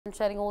And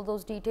sharing all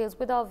those details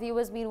with our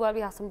viewers. Meanwhile,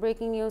 we have some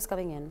breaking news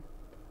coming in.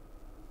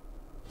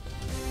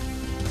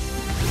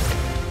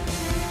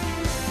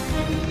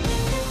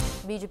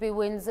 BJP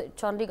wins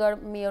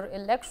Chandigarh mayor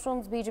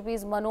elections.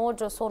 BJP's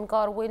Manoj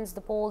Sonkar wins the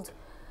polls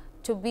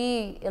to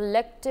be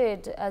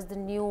elected as the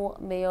new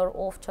mayor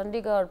of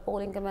Chandigarh.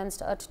 Polling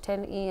commenced at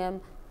 10 a.m.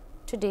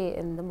 today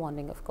in the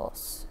morning, of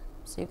course.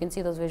 So you can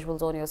see those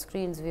visuals on your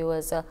screens,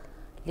 viewers.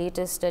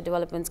 Latest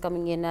developments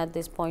coming in at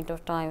this point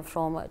of time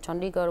from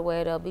Chandigarh,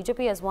 where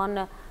BJP has won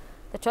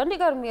the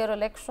Chandigarh mayor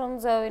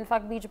elections. In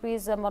fact,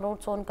 BJP's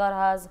Manoj Sonkar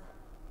has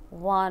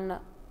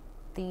won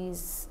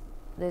this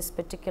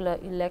particular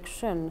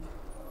election.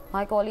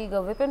 My colleague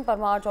Vipin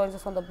Parmar joins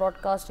us on the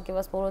broadcast to give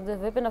us more on this.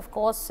 Vipin, of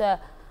course,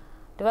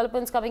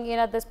 developments coming in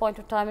at this point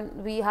of time.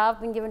 And we have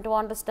been given to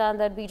understand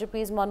that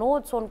BJP's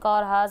Manoj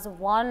Sonkar has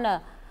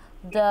won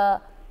the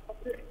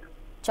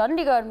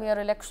Chandigarh mayor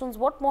elections.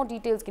 What more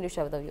details can you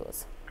share with the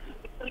viewers?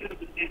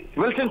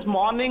 Well, since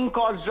morning,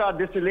 cause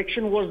this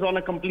election was on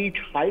a complete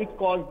hike,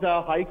 cause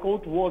the High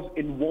Court was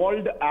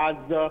involved as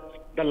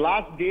the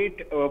last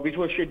date which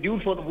was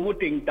scheduled for the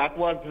voting, that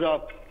was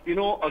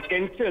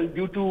cancelled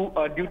due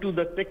to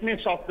the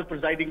sickness of the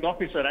presiding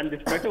officer, and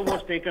this matter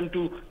was taken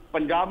to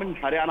Punjab and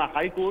Haryana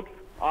High Court.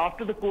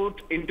 After the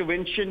court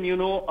intervention,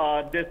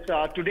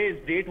 today's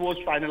date was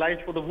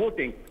finalized for the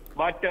voting.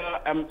 But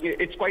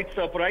it's quite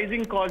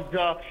surprising because,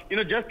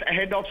 just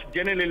ahead of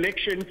general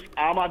elections,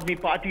 Aam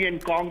Aadmi Party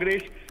and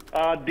Congress,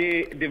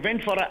 they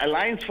went for an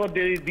alliance for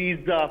these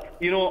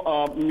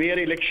mayor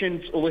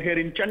elections over here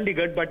in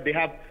Chandigarh, but they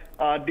have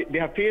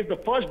faced the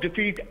first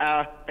defeat,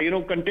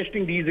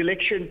 contesting these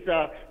elections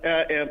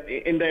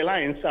in the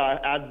alliance.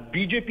 As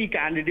BJP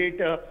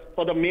candidate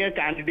for the mayor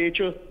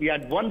candidature, he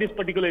had won this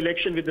particular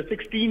election with the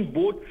 16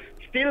 vote.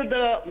 Still,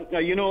 the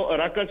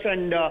ruckus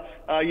and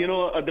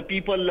the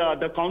people,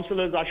 the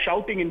councillors are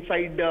shouting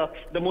inside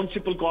the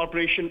municipal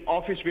corporation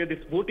office where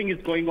this voting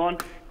is going on.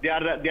 They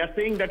are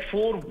saying that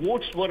 4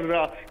 votes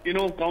were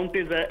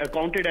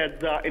counted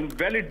as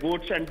invalid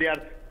votes, and they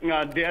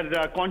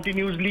are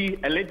continuously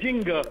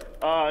alleging the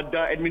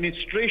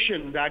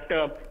administration that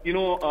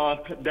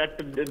that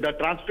the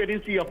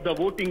transparency of the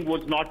voting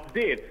was not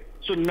there.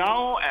 So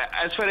now,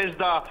 as far as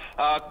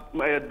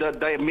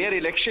the mayor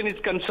election is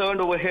concerned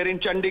over here in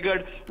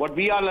Chandigarh, what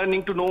we are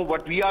learning to know,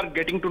 what we are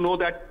getting to know,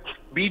 that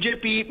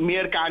BJP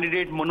mayor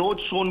candidate Manoj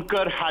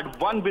Sonkar had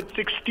won with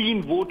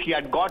 16 votes. He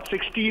had got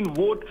 16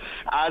 votes.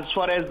 As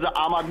far as the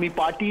Aam Aadmi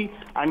Party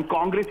and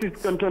Congress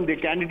is concerned, the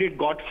candidate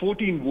got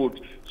 14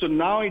 votes. So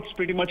now it's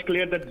pretty much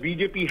clear that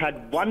BJP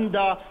had won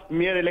the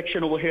mayor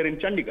election over here in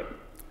Chandigarh.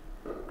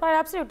 Right,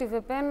 absolutely,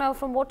 Vipin.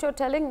 From what you're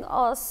telling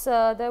us,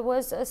 there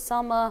was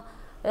some.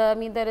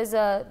 There is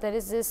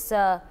this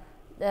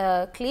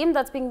claim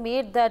that's being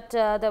made that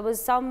there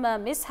was some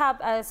mishap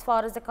as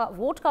far as the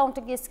vote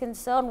counting is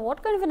concerned.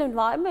 What kind of an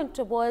environment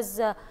was,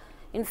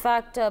 in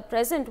fact,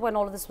 present when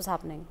all of this was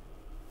happening?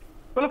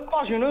 Well, of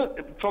course,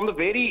 from the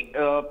very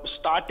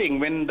starting,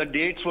 when the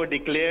dates were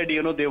declared,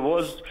 there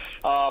was,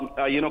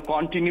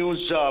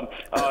 continuous,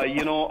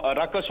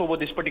 ruckus over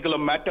this particular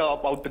matter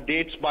about the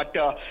dates. But,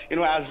 as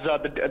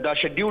the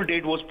scheduled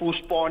date was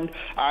postponed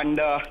and,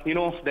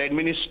 the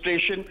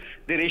administration,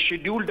 they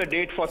rescheduled the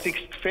date for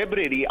 6th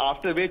February,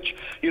 after which,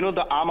 the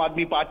Aam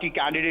Aadmi Party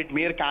candidate,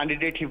 mayor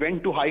candidate, he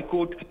went to High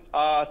Court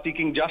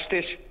seeking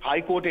justice. High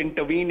Court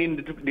intervened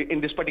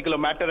in this particular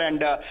matter,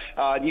 and,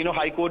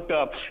 High Court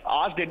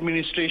asked the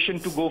administration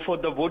to go for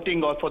the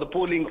voting or for the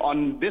polling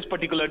on this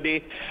particular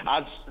day.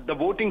 As the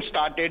voting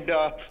started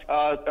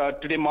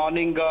today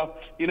morning,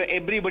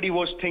 everybody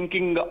was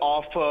thinking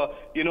of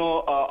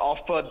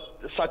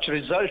such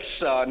results.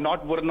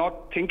 Were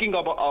not thinking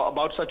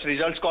about such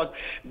results, because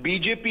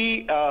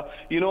BJP,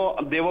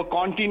 they were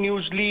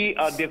continuously,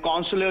 their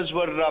councillors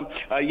were,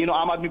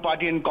 Aam Aadmi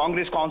Party and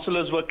Congress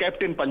councillors were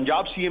kept in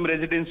Punjab CM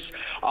residence,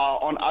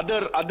 on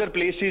other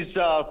places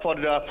for,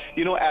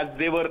 as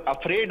they were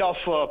afraid of,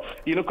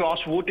 cross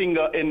voting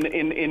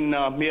in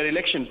mayor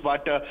elections.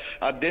 But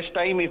this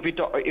time, if we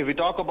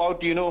talk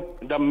about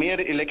the mayor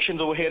elections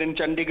over here in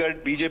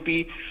Chandigarh,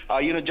 BJP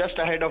just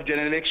ahead of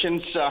general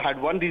elections had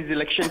won these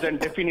elections, and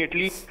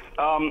definitely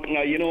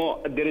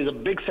there is a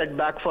big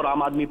setback for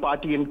Aam Aadmi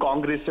Party and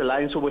Congress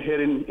alliance over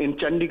here in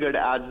Chandigarh,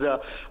 as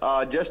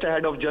just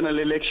ahead of general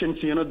elections,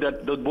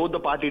 that both the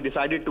party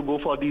decided to go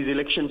for these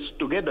elections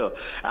together,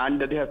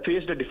 and they have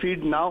faced a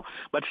defeat now.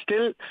 But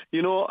still,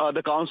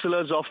 the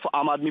councillors of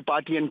Aam Aadmi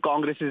Party and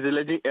Congress is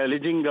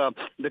alleging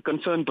the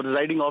concerned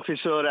presiding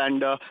officer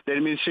and the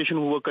administration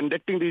who were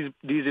conducting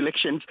these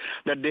elections,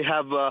 that they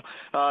have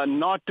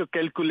not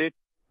calculated.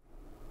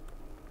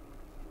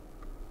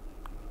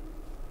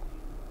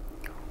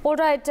 All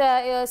right,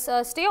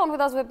 stay on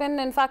with us, Vipin.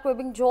 In fact, we're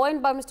being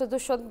joined by Mr.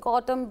 Dushyant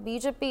Gautam,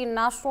 BJP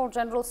National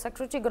General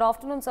Secretary. Good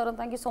afternoon, sir, and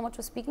thank you so much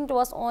for speaking to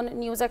us on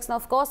NewsX. Now,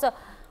 of course,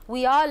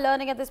 we are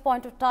learning at this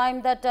point of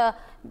time that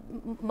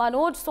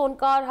Manoj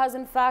Sonkar has,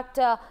 in fact,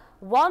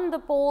 won the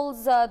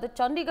polls, the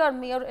Chandigarh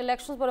mayor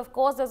elections, but of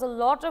course there's a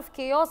lot of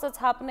chaos that's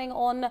happening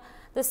on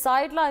the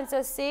sidelines.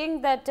 They're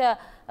saying that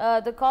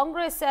the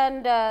Congress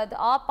and the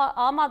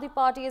Aam Aadmi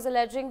Party is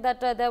alleging that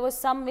there was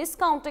some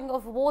miscounting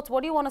of votes.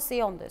 What do you want to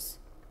say on this?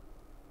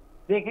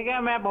 देखिएगा,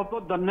 मैं बहुत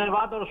बहुत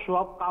धन्यवाद और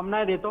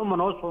शुभकामनाएं देता हूं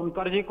मनोज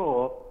सोनकर जी को,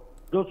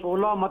 जो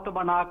 16 मत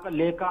बना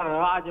लेकर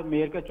आज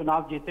मेयर के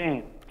चुनाव जीते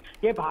हैं।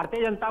 ये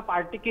भारतीय जनता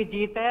पार्टी की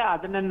जीत है,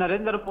 आदरणीय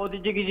नरेंद्र मोदी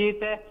जी की जीत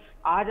है।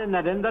 आज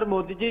नरेंद्र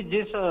मोदी जी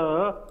जिस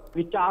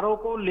विचारों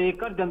को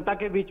लेकर जनता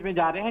के बीच में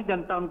जा रहे हैं,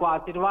 जनता उनको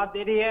आशीर्वाद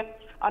दे रही है।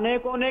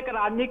 अनेकों अनेक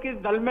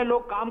राजनीतिक दल में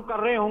लोग काम कर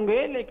रहे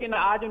होंगे, लेकिन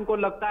आज उनको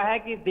लगता है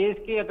कि देश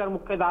की अगर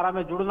मुख्य धारा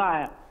में जुड़ना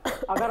है,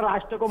 अगर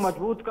राष्ट्र को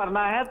मजबूत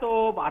करना है,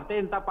 तो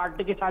भारतीय जनता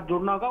पार्टी के साथ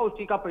जुड़ना होगा।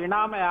 उसी का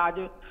परिणाम है आज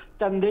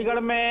चंडीगढ़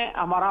में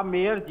हमारा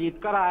मेयर जीत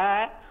कर आया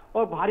है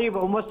और भारी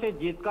बहुमत से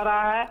जीत कर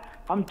आया है।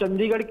 हम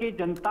चंडीगढ़ की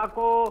जनता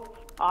को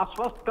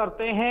आश्वस्त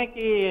करते हैं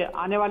कि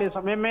आने वाले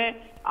समय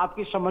में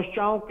आपकी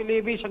समस्याओं के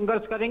लिए भी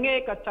संघर्ष करेंगे,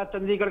 एक अच्छा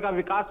चंडीगढ़ का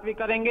विकास भी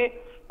करेंगे।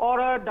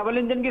 और डबल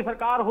इंजन की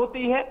सरकार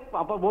होती है,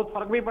 वहां पर बहुत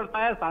फर्क भी पड़ता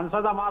है।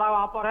 सांसद हमारा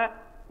वहां पर है,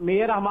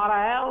 मेयर हमारा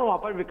है, और वहां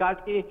पर विकास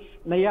की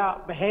नैया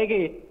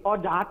बहेगी।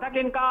 और जहां तक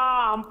इनका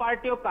आम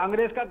पार्टी और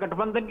कांग्रेस का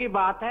गठबंधन की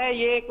बात है,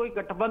 ये कोई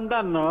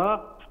गठबंधन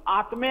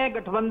आत्मीय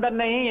गठबंधन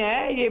नहीं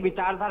है। ये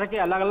विचारधारा के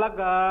अलग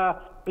अलग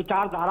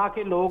विचारधारा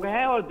के लोग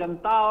हैं और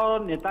जनता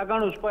और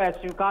नेतागण उसको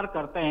अस्वीकार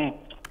करते हैं।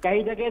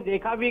 कई जगह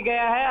देखा भी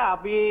गया है।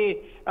 अभी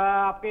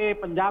आपके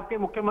पंजाब के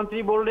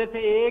मुख्यमंत्री बोल रहे थे,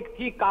 एक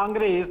थी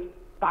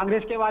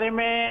कांग्रेस के बारे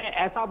में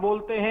ऐसा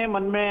बोलते हैं,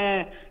 मन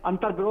में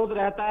अंतर विरोध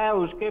रहता है,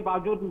 उसके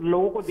बावजूद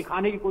लोगों को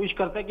दिखाने की कोशिश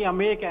करते हैं कि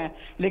हम एक हैं।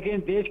 लेकिन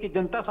देश की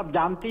जनता सब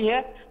जानती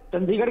है,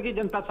 चंडीगढ़ की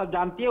जनता सब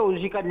जानती है।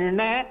 उसी का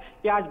निर्णय है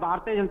कि आज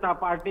भारतीय जनता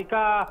पार्टी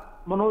का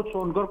मनोज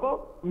सोनकर को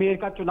मेयर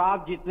का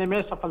चुनाव जीतने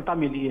में सफलता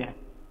मिली है।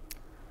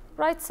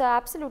 Right, sir,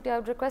 absolutely. I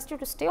would request you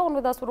to stay on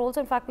with us. We're also,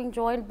 in fact, being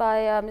joined by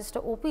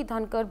Mr. O.P.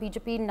 Dhankar,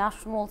 BJP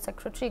National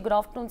Secretary. Good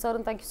afternoon, sir,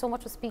 and thank you so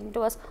much for speaking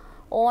to us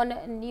on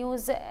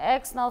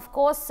NewsX. Now, of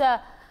course,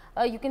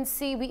 you can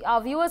see, our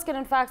viewers can,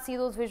 in fact, see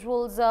those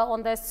visuals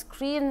on their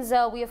screens.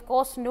 We, of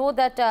course, know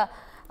that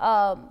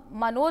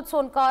Manoj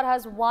Sonkar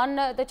has won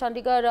the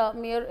Chandigarh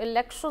mayor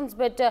elections,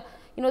 but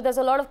you know, there's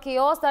a lot of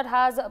chaos that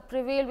has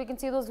prevailed. We can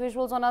see those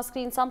visuals on our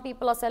screen. Some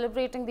people are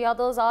celebrating, the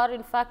others are,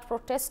 in fact,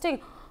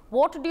 protesting.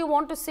 What do you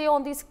want to say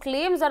on these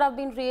claims that have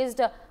been raised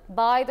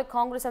by the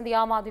Congress and the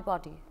Aam Aadmi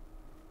Party?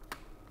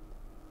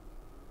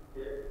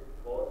 ये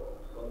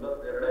बहुत सुंदर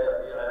निर्णय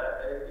अभी आया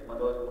है कि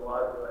मनोज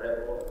कुमार जो है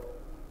वो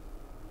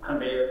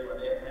मेयर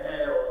बने हैं।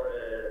 और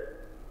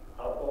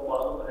आपको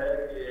मालूम है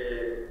कि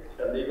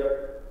चंडीगढ़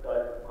का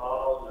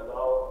भाव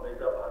लगाव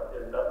हमेशा भारतीय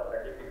जनता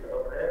पार्टी की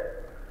तरफ है।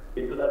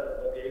 पिछला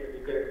 1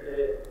 विकेट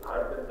से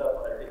भारतीय जनता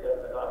पार्टी का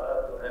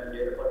लगातार जो है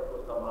मेयर पद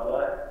को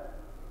संभाला है।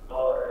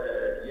 और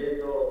ये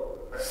जो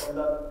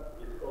गठबंधन,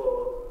 जिसको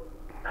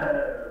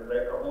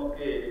मैं कहूँ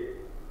कि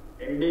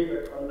इंडी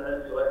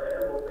गठबंधन जो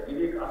है वो कहीं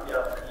भी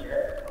कामयाब नहीं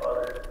है। और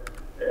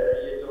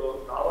ये जो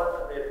दावा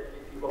कर रहे थे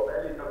किसी को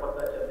पहली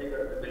सफलता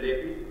चंडीगढ़ में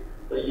मिलेगी,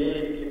 तो ये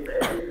इनकी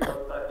पहली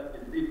सफलता की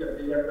गिनती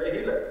चंडीगढ़ में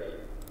ही लग गई।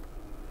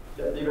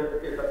 चंडीगढ़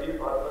के सभी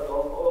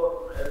पार्षदों को,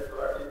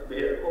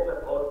 मेयर को मैं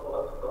बहुत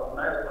बहुत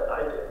शुभकामनाएं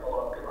बधाई देता हूँ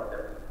आपके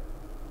माध्यम से।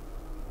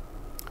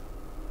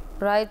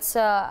 Right,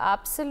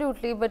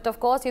 absolutely. But of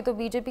course, ये तो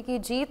बीजेपी की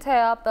जीत है।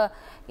 आप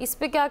इस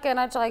पे क्या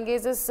कहना चाहेंगे?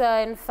 Is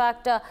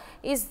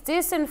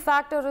this in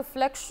fact a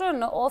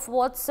reflection of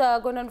what's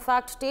going to in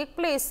fact take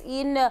place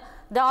in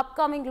the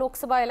upcoming Lok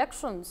Sabha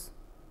elections?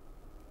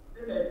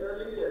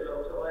 Naturally ये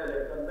लोकसभा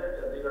इलेक्शन में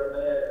चंडीगढ़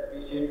में की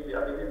सीट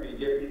अभी भी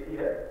बीजेपी की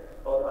है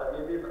और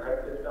आगे भी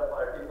भारतीय जनता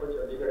पार्टी को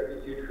चंडीगढ़ की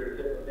सीट फिर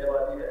से मिलने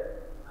वाली है।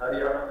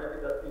 हरियाणा में भी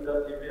 10 की 10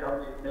 सीटें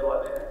हम जीतने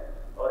वाले हैं।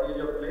 और ये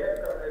जो क्लेम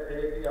कर रहे थे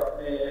कि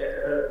अपने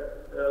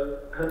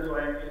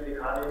ज्वाइंटली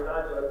दिखाने का,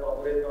 जो है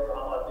कांग्रेस और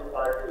आम आदमी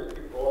पार्टी,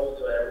 उसकी पोल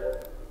जो है वो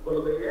खुल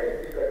गई है।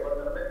 इसी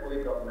गठबंधन में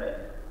कोई कम नहीं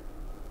है।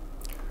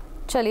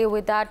 Chaliye,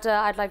 with that,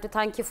 I'd like to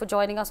thank you for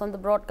joining us on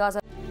the broadcast.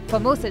 For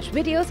more such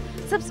videos,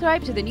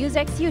 subscribe to the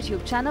NewsX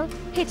YouTube channel,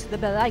 hit the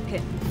bell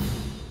icon.